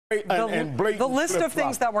The list of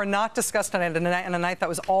things that were not discussed tonight in a night that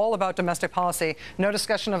was all about domestic policy. No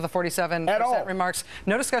discussion of the 47% remarks.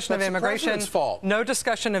 No discussion of immigration. No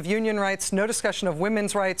discussion of union rights. No discussion of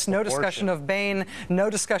women's rights. No discussion of Bain. No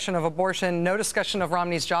discussion of abortion. No discussion of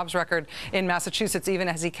Romney's jobs record in Massachusetts, even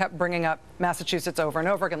as he kept bringing up Massachusetts over and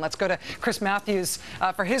over again. Let's go to Chris Matthews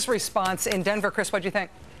for his response in Denver. Chris, what do you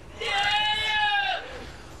think?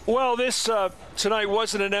 Well, this tonight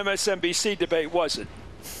wasn't an MSNBC debate, was it?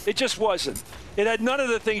 It just wasn't. It had none of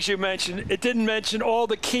the things you mentioned. It didn't mention all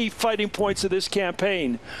the key fighting points of this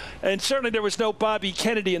campaign. And certainly there was no Bobby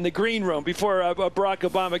Kennedy in the green room before Barack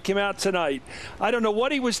Obama came out tonight. I don't know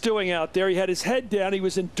what he was doing out there. He had his head down. He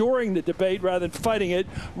was enduring the debate rather than fighting it.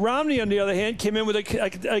 Romney, on the other hand, came in with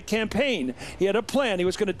a campaign. He had a plan. He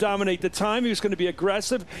was going to dominate the time. He was going to be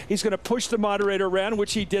aggressive. He's going to push the moderator around,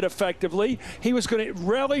 which he did effectively. He was going to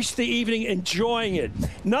relish the evening, enjoying it.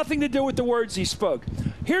 Nothing to do with the words he spoke.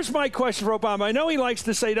 Here's my question for Obama. I know he likes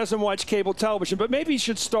to say he doesn't watch cable television, but maybe he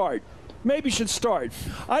should start. Maybe he should start.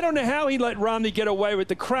 I don't know how he let Romney get away with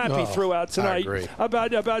the crap he threw out tonight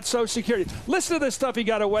about Social Security. Listen to the stuff he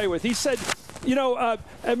got away with. He said, you know,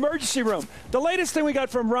 emergency room. The latest thing we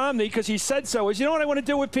got from Romney, because he said so, is, you know what I want to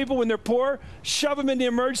do with people when they're poor? Shove them in the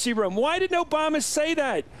emergency room. Why didn't Obama say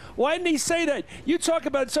that? Why didn't he say that? You talk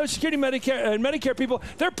about Social Security, Medicare, and Medicare people,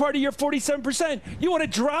 they're part of your 47%. You want to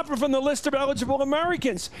drop them from the list of eligible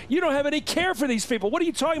Americans. You don't have any care for these people. What are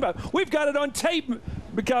you talking about? We've got it on tape,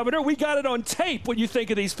 Governor. We got it on tape what you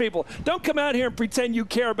think of these people. Don't come out here and pretend you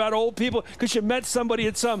care about old people because you met somebody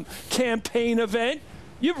at some campaign event.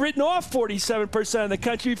 You've written off 47% of the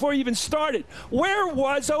country before you even started. Where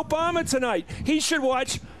was Obama tonight? He should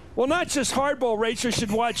watch, well, not just hardball, Rachel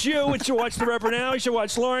should watch you, and should watch the Reverend Al, he should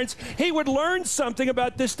watch Lawrence. He would learn something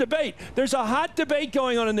about this debate. There's a hot debate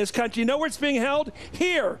going on in this country. You know where it's being held?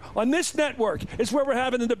 Here, on this network, is where we're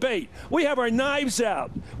having the debate. We have our knives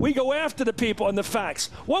out. We go after the people and the facts.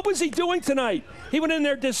 What was he doing tonight? He went in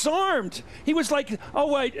there disarmed. He was like,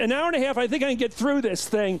 oh, wait, an hour and a half, I think I can get through this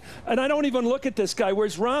thing, and I don't even look at this guy.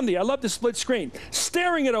 Where's Romney? I love the split screen.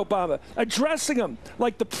 Staring at Obama, addressing him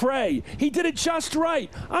like the prey. He did it just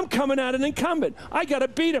right. I'm coming at an incumbent. I got to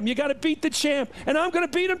beat him. You got to beat the champ, and I'm going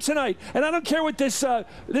to beat him tonight. And I don't care what this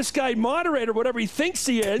guy moderator, whatever he thinks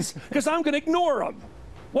he is, because I'm going to ignore him.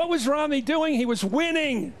 What was Romney doing? He was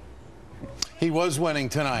winning. He was winning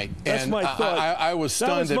tonight. That's my thought. I was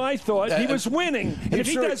stunned. That was my thought. He was winning. And if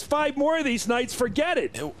he does 5 more of these nights, forget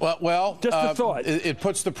it. Well, just a thought. It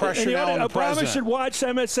puts the pressure now on the president. Obama should watch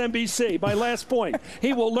MSNBC. My last point.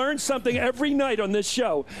 He will learn something every night on this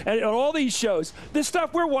show and on all these shows. This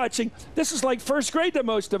stuff we're watching, this is like first grade to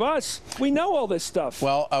most of us. We know all this stuff.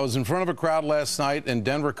 Well, I was in front of a crowd last night in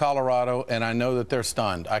Denver, Colorado, and I know that they're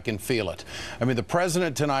stunned. I can feel it. I mean, the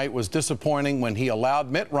president tonight was disappointing when he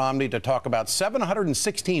allowed Mitt Romney to talk about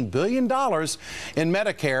 $716 billion in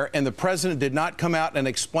Medicare, and the president did not come out and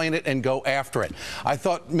explain it and go after it. I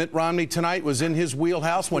thought Mitt Romney tonight was in his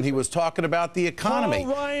wheelhouse when he was talking about the economy.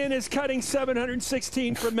 Paul Ryan is cutting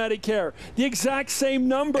 $716 for Medicare, the exact same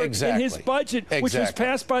number in his budget, which was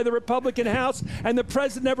passed by the Republican House, and the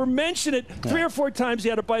president never mentioned it. 3 or 4 times he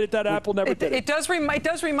had a bite at that apple, never did it. It does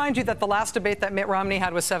remind you that the last debate that Mitt Romney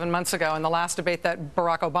had was 7 months ago, and the last debate that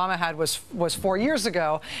Barack Obama had was 4 years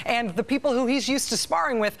ago, and the people who he's used to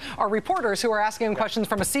sparring with are reporters who are asking him questions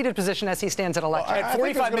from a seated position as he stands at election. Well,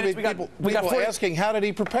 45 minutes. We got asking, how did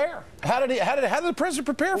he prepare? How did the president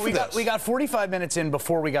prepare for this? We got 45 minutes in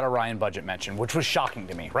before we got a Ryan budget mention, which was shocking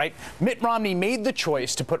to me. Right? Mitt Romney made the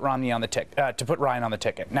choice to put Ryan on the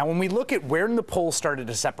ticket. Now, when we look at where the polls started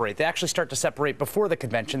to separate, they actually start to separate before the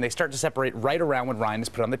convention. They start to separate right around when Ryan is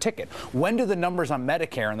put on the ticket. When do the numbers on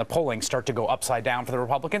Medicare and the polling start to go upside down for the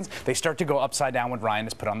Republicans? They start to go upside down when Ryan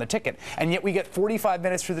is put on the ticket. And yet we get 45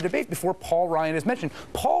 minutes through the debate before Paul Ryan is mentioned.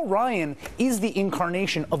 Paul Ryan is the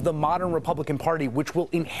incarnation of the modern Republican Party, which will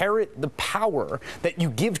inherit the power that you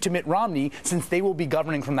give to Mitt Romney, since they will be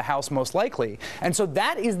governing from the House most likely. And so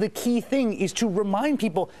that is the key thing, is to remind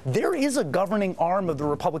people there is a governing arm of the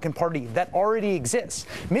Republican Party that already exists.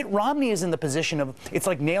 Mitt Romney is in the position of, it's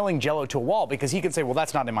like nailing Jell-O to a wall, because he can say, well,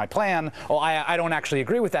 that's not in my plan. Oh, I don't actually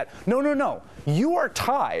agree with that. No, no, no. You are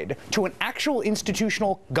tied to an actual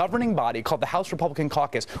institutional governing body called the House Republican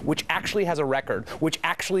Caucus, which actually has a record, which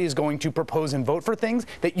actually is going to propose and vote for things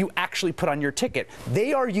that you actually put on your ticket.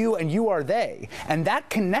 They are you and you are they. And that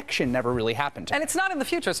connection never really happened. And it's not in the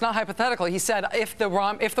future. It's not hypothetical. He said if the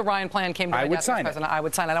Ryan plan came to the death of the president, I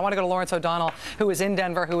would sign it. I want to go to Lawrence O'Donnell, who is in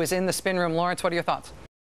Denver, who is in the spin room. Lawrence, what are your thoughts?